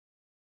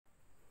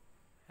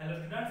Hello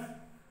students,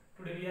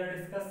 today we are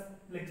discuss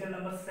lecture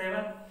number 7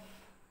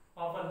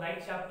 of a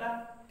light chapter.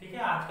 ठीक है,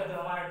 आज का जो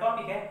हमारा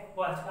टॉपिक है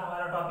वो आज का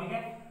हमारा टॉपिक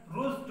है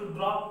rules to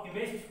draw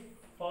image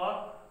for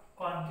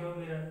concave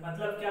mirror.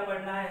 मतलब क्या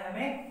पढ़ना है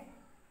हमें,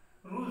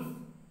 रूल्स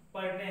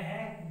पढ़ने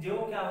हैं जो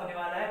क्या होने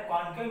वाला है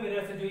कॉन्केव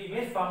मिरर से जो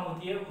इमेज फॉर्म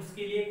होती है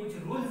उसके लिए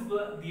कुछ रूल्स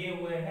दिए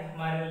हुए हैं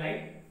हमारे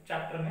लाइट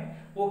चैप्टर में।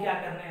 वो क्या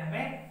करने हैं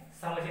हमें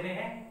समझने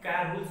हैं,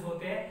 क्या रूल्स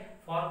होते हैं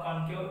for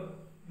concave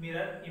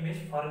mirror image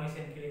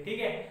formation के लिए। ठीक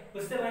है,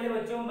 उससे पहले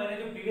बच्चों मैंने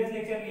जो प्रीवियस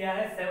लेक्चर लिया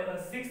है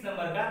 6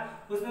 नंबर का,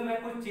 उसमें मैं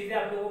कुछ चीजें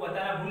आप लोगों को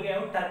बताना भूल गया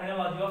हूँ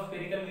टर्मिनोलॉजी ऑफ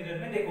स्फेरिकल मिरर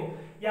में। देखो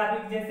यहाँ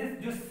पे जैसे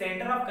जो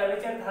सेंटर ऑफ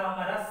कर्वेचर था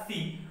हमारा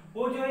सी,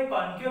 वो जो है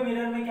कॉन्केव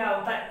मिरर में क्या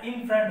होता है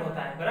इन फ्रंट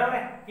होता है, बराबर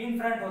है, इन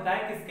फ्रंट होता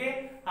है किसके,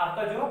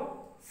 आपका जो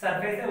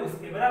सरफेस है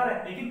उसके, बराबर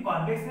है। लेकिन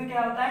कॉन्वेक्स में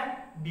क्या होता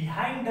है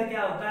बिहाइंड द,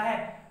 क्या होता है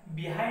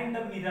बिहाइंड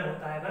द मिरर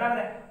होता है, बराबर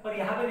है। और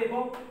यहाँ पे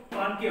देखो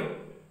कॉन्केव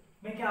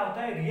में क्या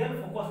होता है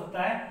रियल फोकस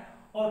होता है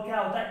और क्या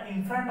होता है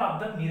in front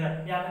of the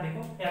mirror. यहाँ पे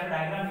देखो, यहाँ पे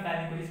डायग्राम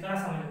निकालने की कोशिश करना,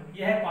 समझो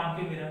ये है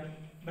कॉन्केव मिरर,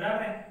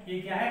 बराबर है, ये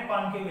क्या है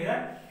कॉन्केव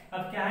मिरर।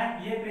 अब क्या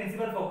है ये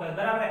प्रिंसिपल फोकस,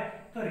 बराबर है।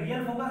 तो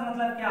रियल फोकस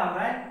मतलब क्या हो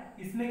रहा है,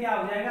 इसमें क्या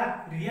हो जाएगा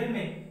रियल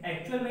में,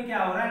 एक्चुअल में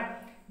क्या हो रहा है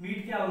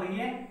मीट क्या हो रही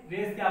है,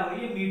 रेस क्या हो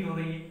रही है मीट हो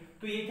रही है।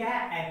 तो ये क्या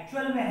है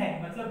एक्चुअल में है,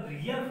 मतलब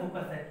रियल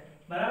फोकस है,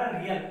 बराबर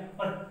रियल।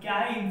 और क्या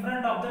है in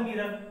front of the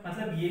mirror,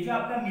 मतलब ये जो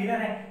आपका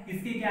मिरर है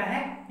इसकी क्या है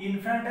इन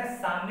फ्रंट है,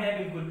 सामने है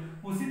बिल्कुल।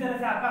 उसी तरह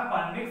से आपका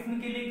कॉन्वेक्स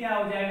के लिए क्या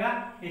हो जाएगा,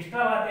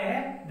 एक्स्ट्रा बातें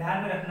हैं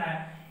ध्यान में रखना है,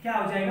 क्या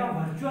हो जाएगा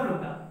वर्चुअल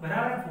होगा,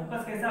 बराबर।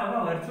 फोकस कैसा होगा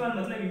वर्चुअल,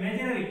 मतलब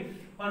इमेजिनरी,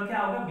 और क्या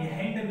होगा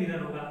बिहाइंड द मिरर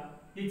होगा।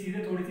 ये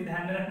चीजें थोड़ी सी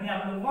ध्यान में रखनी है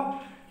आप लोगों को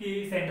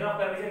कि सेंटर ऑफ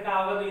कर्वेचर क्या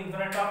होगा तो इन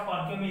फ्रंट ऑफ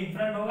कॉन्केव में इन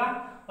फ्रंट होगा,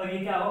 और ये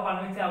क्या होगा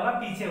कॉन्वेक्स क्या होगा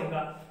पीछे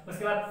होगा।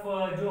 उसके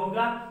बाद जो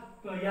होगा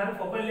तो यहाँ पे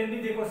फोकल लेंथ भी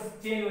देखो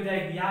चेंज हो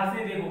जाएगी, यहाँ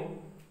से देखो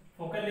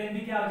फोकल लेंथ भी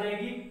क्या हो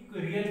जाएगी,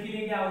 रियल के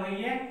लिए क्या हो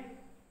रही है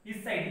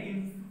इस side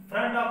in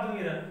front of the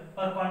mirror,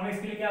 और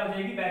कॉन्वेक्स के लिए क्या हो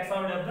जाएगी back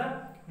side of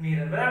the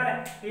mirror, बराबर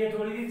है। तो ये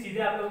थोड़ी सी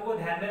चीजें आप लोगों को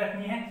ध्यान में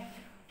रखनी है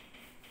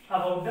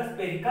अबाउट द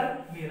स्फेरिकल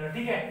मिरर।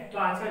 ठीक है, तो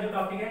आज का जो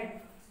टॉपिक है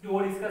जो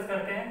डिस्कस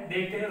करते हैं,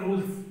 देखते हैं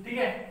रूल्स। ठीक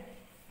है,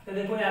 तो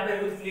देखो यहाँ पे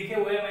रूल्स लिखे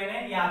हुए हैं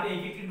मैंने, यहाँ पे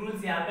एक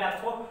रूल्स यहाँ पे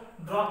आपको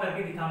ड्रॉ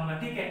करके दिखाऊंगा।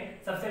 ठीक है,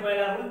 सबसे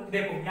पहला रूल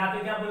देखो यहाँ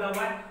पे क्या बोला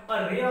हुआ है,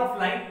 अ ray of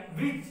light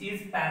which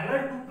is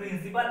parallel to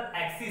principal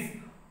axis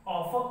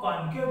of a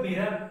concave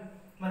mirror.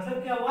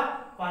 मतलब क्या हुआ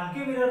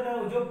कॉन्केव मिरर का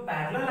जो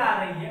पैरेलल आ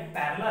रही है,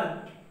 पैरेलल,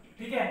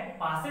 ठीक है,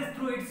 passes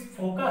through it's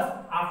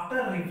focus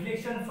after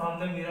reflection from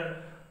the mirror.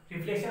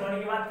 Reflection होने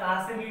के बाद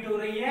कहां से मीट हो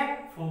रही है,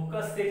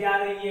 फोकस से जा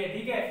रही है।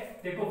 ठीक है,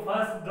 देखो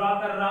फर्स्ट ड्रॉ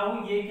कर रहा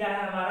हूं, ये क्या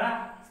है हमारा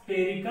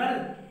स्फेरिकल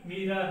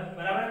मिरर,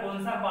 बराबर।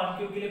 कौन सा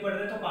कॉन्केव के लिए पढ़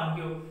रहे हैं तो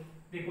कॉन्केव।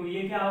 देखो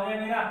ये क्या हो गया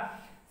मेरा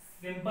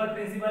सिंपल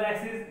प्रिंसिपल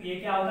एक्सिस, ये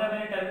क्या होता है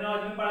मैंने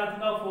टर्मिनोलॉजी में पढ़ा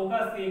चुका हूं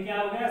फोकस, ये क्या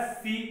हो गया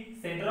सी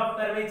सेंटर ऑफ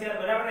कर्वेचर,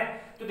 बराबर है।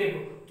 तो देखो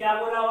क्या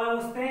बोला हुआ है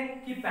उसने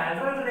कि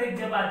पैरेलल रेज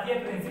जब आती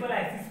है प्रिंसिपल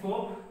एक्सिस को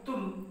तो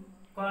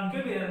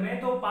कॉन्केव मिरर में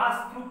तो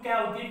पास थ्रू क्या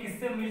होती है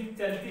किससे मिल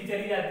चलती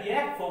चली जाती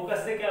है,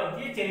 फोकस से क्या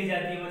होती है चली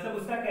जाती है। मतलब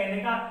उसका कहने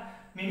का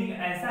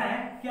मीनिंग ऐसा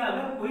है कि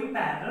अगर कोई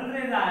पैरेलल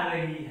रेज आ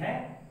रही है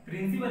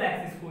प्रिंसिपल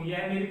एक्सिस को, यह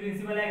है मेरी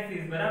प्रिंसिपल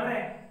एक्सिस, बराबर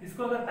है,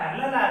 इसको अगर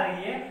पैरेलल आ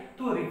रही है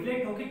तो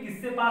रिफ्लेक्ट होके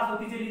किससे पास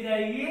होती चली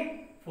जाएगी,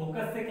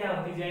 फोकस से क्या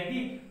होती जाएगी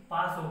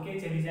पास होके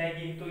चली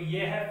जाएगी। तो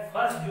ये है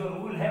फर्स्ट जो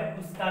रूल है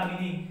उसका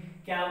मीनिंग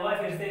क्या हुआ,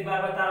 फिर से एक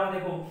बार बता रहा हूं।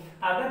 देखो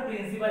अगर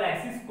प्रिंसिपल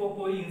एक्सिस को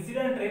कोई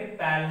इंसिडेंट रे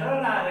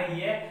पैरेलल आ रही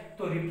है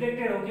तो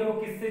रिफ्लेक्टेड होके वो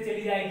किससे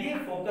चली जाएगी,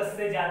 फोकस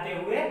से जाते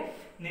हुए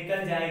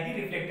निकल जाएगी,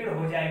 रिफ्लेक्टेड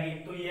हो जाएगी।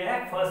 तो ये है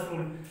फर्स्ट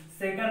रूल।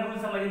 सेकंड रूल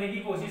समझने की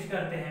कोशिश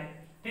करते हैं।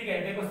 ठीक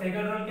है, देखो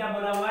सेकंड रूल क्या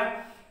बोला हुआ है,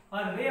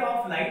 अ ray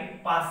of light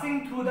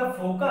passing through the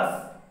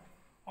focus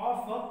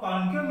of a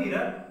concave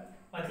mirror.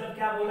 मतलब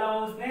क्या बोला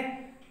हुआ उसने,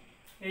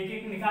 एक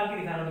एक निकाल के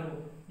दिखा रहा हूं।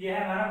 देखो ये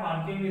है हमारा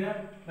कॉन्केव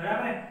मिरर,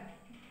 बराबर है,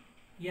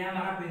 ये है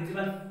हमारा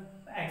प्रिंसिपल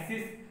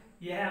एक्सिस,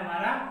 ये है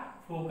हमारा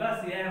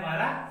फोकस, ये है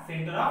हमारा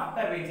सेंटर ऑफ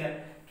कर्वेचर।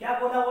 क्या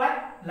बोला हुआ है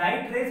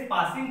light rays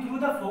passing through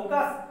the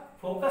focus,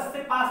 focus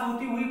से पास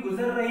होती हुई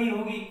गुजर रही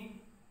होगी,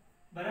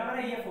 बराबर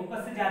है, ये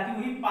फोकस से जाती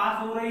हुई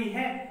पास हो रही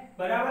है,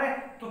 बराबर है।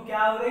 तो क्या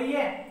हो रही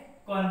है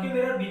concave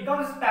mirror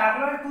becomes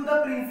parallel to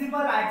the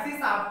principal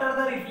axis after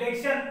the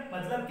reflection.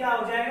 मतलब क्या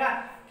हो जाएगा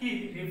कि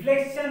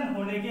रिफ्लेक्शन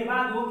होने के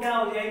बाद वो क्या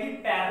हो जाएगी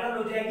पैरेलल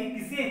हो जाएगी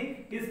किसी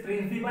इस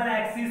प्रिंसिपल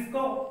एक्सिस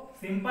को।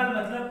 सिंपल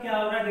मतलब क्या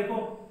हो रहा है,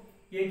 देखो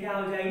ये क्या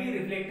हो जाएगी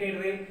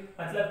रिफ्लेक्टेड रे,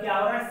 मतलब क्या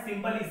हो रहा है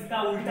सिंपल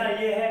इसका उल्टा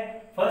ये है,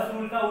 फर्स्ट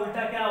रूल का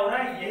उल्टा क्या हो रहा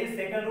है यही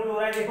सेकंड रूल हो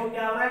रहा है। देखो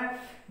क्या हो रहा है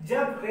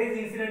जब रेज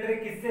इंसिडेंट रे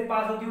किससे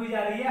पास होती हुई जा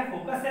रही है,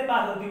 फोकस से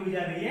पास होती हुई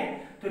जा रही है,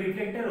 तो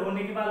रिफ्लेक्टेड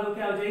होने के बाद वो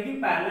क्या हो जाएगी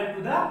parallel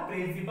to the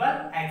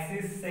principal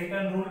axis,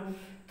 second rule.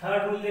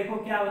 Third rule देखो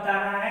क्या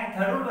बता रहा है,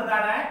 थर्ड रूल बता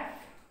रहा है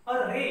अ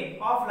ray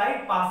of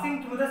light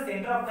passing through the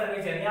centre of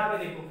curvature. यहाँ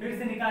पे देखो फिर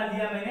से निकाल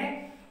दिया मैंने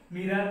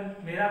मिरर,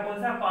 मेरा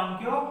कौन सा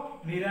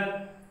कॉन्केव मिरर,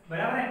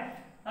 बराबर है।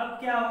 अब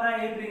क्या हो रहा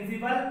है ये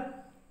प्रिंसिपल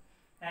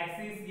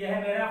एक्सिस, यह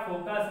है मेरा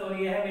फोकस और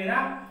यह है मेरा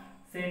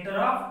सेंटर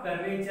ऑफ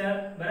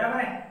कर्वेचर, बराबर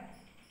है।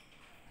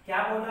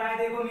 क्या बोल रहा है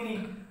देखो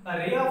meaning, a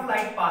ray of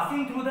light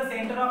passing through the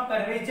centre of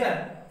curvature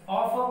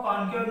of a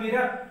concave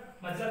mirror,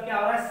 मतलब क्या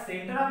हो रहा है,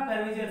 सेंटर ऑफ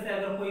कर्वेचर से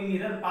अगर कोई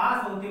मिरर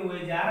पास होते हुए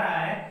जा रहा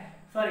है,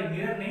 सॉरी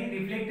मिरर नहीं,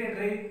 रिफ्लेक्टेड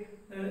रे,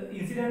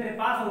 इंसिडेंट रे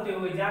पास होते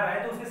हुए जा रहा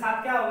है, तो उसके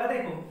साथ क्या होगा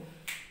देखो,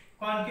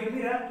 concave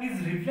mirror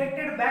is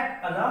reflected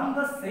back along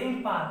the same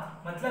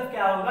path, मतलब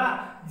क्या होगा,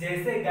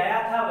 जैसे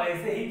गया था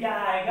वैसे ही क्या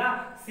आएगा,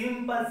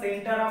 सिंपल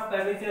सेंटर ऑफ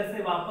कर्वेचर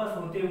से वापस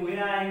होते हुए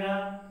आएगा।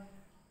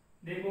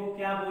 देखो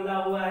क्या बोला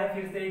हुआ है,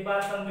 फिर से एक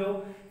बार समझो,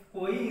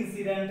 कोई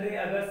इंसिडेंट रे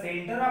अगर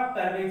सेंटर ऑफ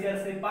कर्वेचर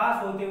से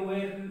पास होते हुए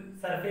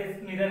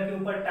सरफेस मिरर के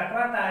ऊपर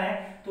टकराता है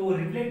तो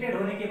रिफ्लेक्टेड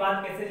होने के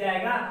बाद कैसे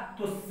जाएगा,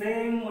 तो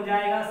सेम हो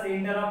जाएगा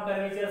सेंटर ऑफ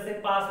कर्वेचर से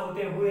पास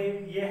होते हुए।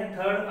 ये है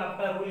थर्ड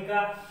आपका रूल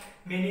का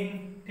मीनिंग,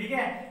 ठीक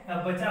है।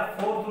 अब बचा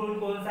फोर्थ रूल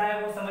कौन सा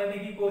है वो समझने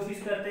की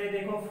कोशिश करते हैं।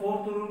 देखो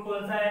फोर्थ रूल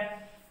कौन सा है,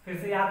 फिर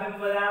से यहाँ पे मैं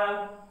बता रहा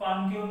हूँ,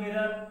 कॉन्केव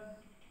मिरर,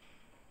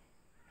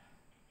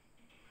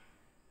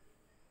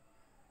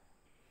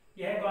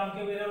 यह है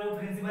कॉन्केव मिरर वो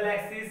प्रिंसिपल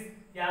एक्सिस,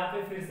 यहाँ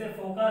पे फिर से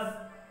फोकस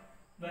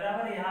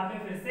बराबर, यहाँ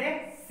पे फिर से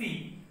सी।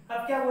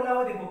 अब क्या बोला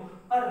हुआ देखो,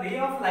 अ ray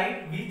of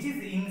light which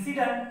is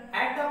incident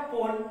at a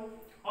pole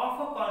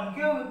of a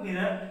concave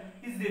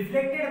mirror is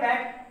reflected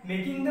back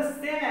making the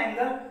same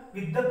angle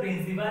with the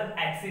principal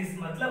axis,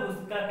 मतलब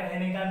उसका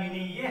कहने का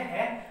मीनिंग ये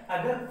है,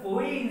 अगर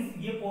कोई,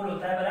 ये पोल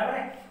होता है बराबर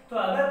है, तो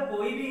अगर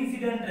कोई भी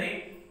इंसिडेंट रे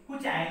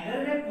कुछ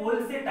एंगल में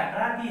पोल से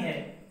टकराती है,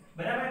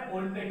 बराबर,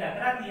 पोल पे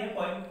टकराती है,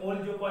 पोल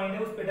जो पॉइंट है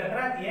उस पे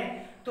टकराती है,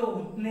 तो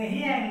उतने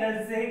ही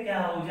एंगल से क्या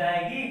हो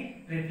जाएगी,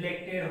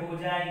 रिफ्लेक्टेड हो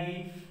जाएगी।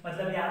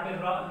 मतलब यहाँ पे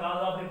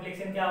लॉज ऑफ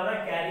रिफ्लेक्शन क्या हो रहा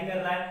है, कैरी कर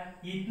रहा है,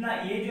 इतना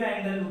ये जो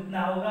एंगल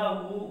उतना होगा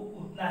वो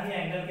उतना ही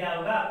एंगल क्या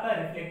होगा, आपका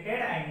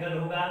रिफ्लेक्टेड एंगल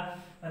होगा,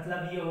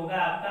 मतलब ये होगा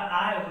आपका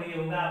आर और ये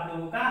होगा आप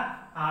लोगों का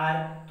आर।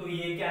 तो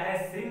ये क्या है,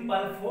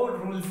 सिंपल 4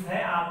 रूल्स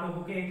है आप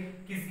लोगों के,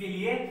 किसके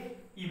लिए,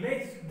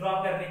 इमेज ड्रॉ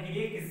करने के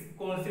लिए, किस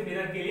कौन से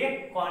मिरर के लिए,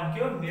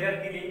 कॉन्केव मिरर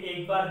के लिए।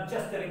 एक बार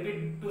जस्ट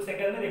रिपीट 2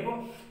 सेकंड में देखो,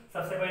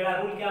 सबसे पहला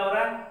रूल क्या हो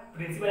रहा है,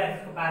 प्रिंसिपल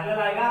एक्सिस को पैरेलल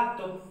आएगा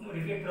तो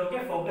रिफ्लेक्ट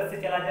होकर फोकस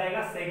से चला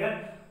जाएगा,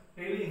 सेकंड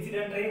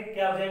इंसिडेंट रे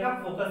क्या हो जाएगा,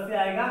 फोकस से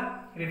आएगा,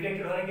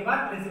 रिफ्लेक्टेड होने के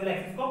बाद प्रिंसिपल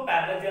एक्सिस को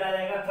पैरेलल चला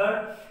जाएगा,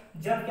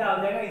 थर्ड जब क्या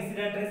हो जाएगा,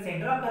 incident ray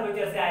centre of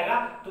curvature से आएगा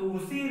तो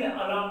उसी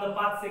अलोंग द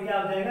पाथ से क्या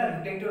हो जाएगा,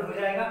 रिफ्लेक्टेड हो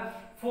जाएगा,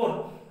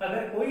 फोर्थ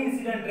अगर कोई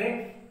इंसिडेंट रे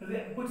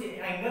कुछ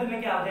एंगल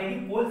में क्या हो जाएगी,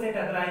 पोल से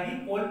टकराएगी,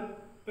 पोल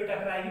पे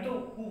टकराएगी तो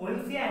वही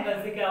उसी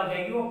एंगल से क्या हो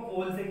जाएगी, वो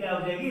पोल से क्या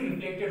हो जाएगी,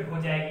 रिफ्लेक्टेड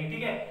हो जाएगी,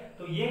 ठीक है।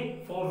 तो ये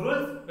 4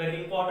 rules very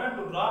important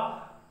to draw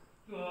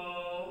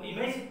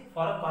image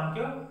for a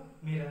concave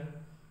mirror.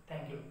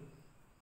 Thank you.